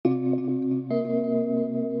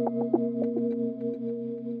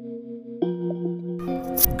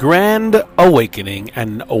Grand Awakening,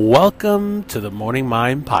 and welcome to the Morning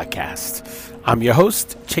Mind Podcast. I'm your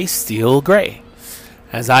host, Chase Steele Gray,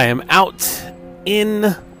 as I am out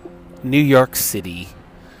in New York City.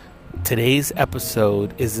 Today's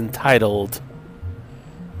episode is entitled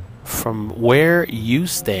From Where You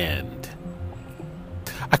Stand.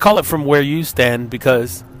 I call it From Where You Stand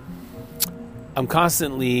because I'm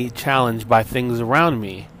constantly challenged by things around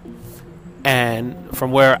me, and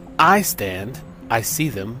from where I stand, I see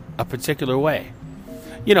them a particular way.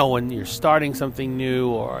 You know, when you're starting something new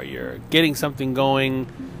or you're getting something going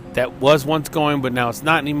that was once going but now it's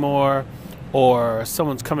not anymore, or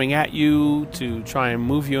someone's coming at you to try and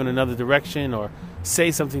move you in another direction or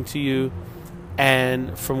say something to you,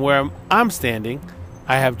 and from where I'm standing,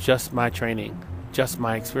 I have just my training, just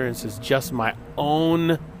my experiences, just my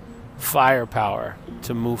own firepower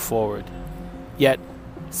to move forward. Yet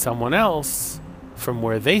someone else, from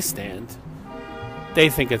where they stand, they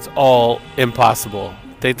think it's all impossible.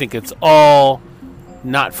 They think it's all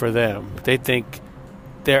not for them. They think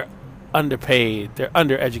they're underpaid, they're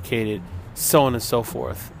undereducated, so on and so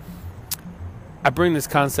forth. I bring this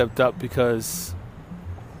concept up because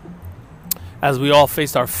as we all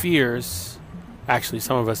face our fears, actually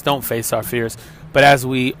some of us don't face our fears, but as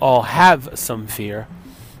we all have some fear,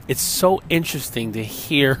 it's so interesting to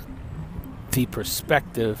hear the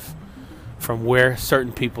perspective from where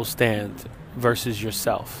certain people stand versus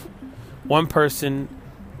yourself. One person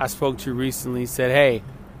I spoke to recently said, "Hey,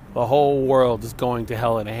 the whole world is going to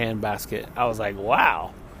hell in a handbasket." I was like,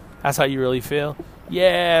 wow, that's how you really feel?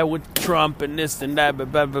 Yeah, with Trump and this and that, blah,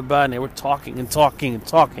 blah, blah, blah. And they were talking and talking and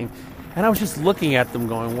talking. And I was just looking at them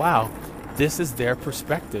going, wow, this is their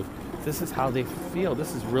perspective. This is how they feel.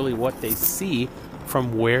 This is really what they see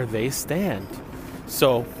from where they stand.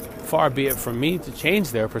 So far be it from me to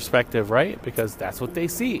change their perspective, right? Because that's what they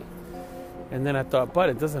see. And then I thought, but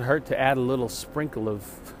it doesn't hurt to add a little sprinkle of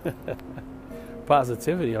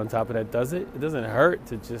positivity on top of that, does it? It doesn't hurt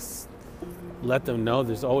to just let them know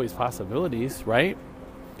there's always possibilities, right?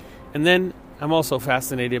 And then I'm also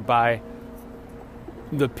fascinated by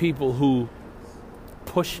the people who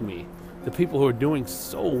push me, the people who are doing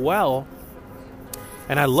so well.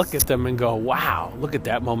 And I look at them and go, wow, look at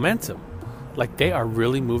that momentum. Like they are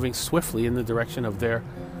really moving swiftly in the direction of their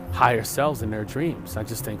higher selves and their dreams. I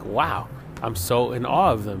just think, wow, I'm so in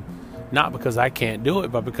awe of them. Not because I can't do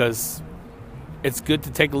it, but because it's good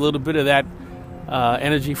to take a little bit of that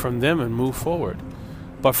energy from them and move forward.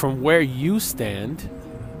 But from where you stand,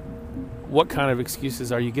 what kind of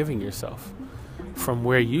excuses are you giving yourself? From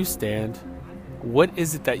where you stand, what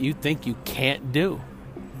is it that you think you can't do?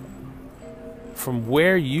 From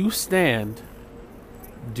where you stand,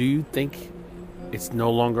 do you think it's no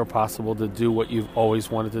longer possible to do what you've always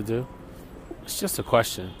wanted to do? It's just a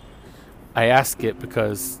question. I ask it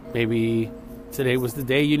because maybe today was the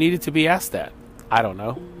day you needed to be asked that. I don't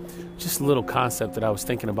know. Just a little concept that I was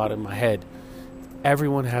thinking about in my head.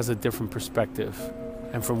 Everyone has a different perspective.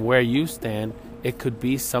 And from where you stand, it could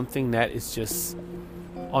be something that is just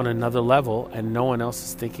on another level and no one else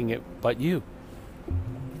is thinking it but you.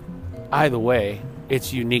 Either way,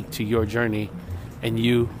 it's unique to your journey and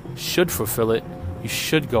you should fulfill it. You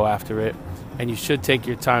should go after it. And you should take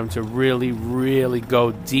your time to really, really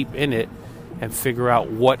go deep in it and figure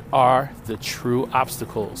out what are the true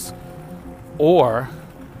obstacles. Or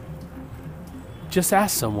just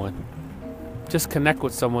ask someone. Just connect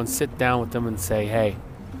with someone, sit down with them and say, hey,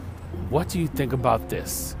 what do you think about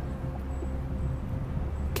this?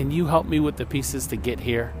 Can you help me with the pieces to get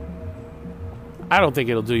here? I don't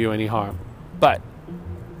think it'll do you any harm. But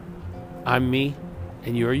I'm me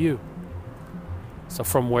and you're you. So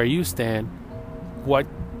from where you stand, what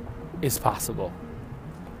is possible?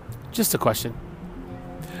 Just a question.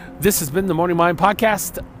 This has been the Morning Mind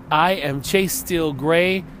Podcast. I am Chase Steele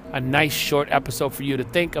Gray. A nice short episode for you to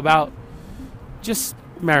think about. Just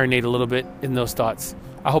marinate a little bit in those thoughts.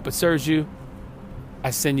 I hope it serves you.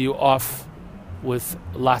 I send you off with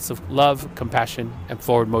lots of love, compassion, and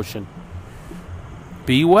forward motion.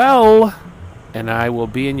 Be well, and I will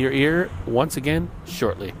be in your ear once again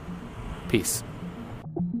shortly. Peace.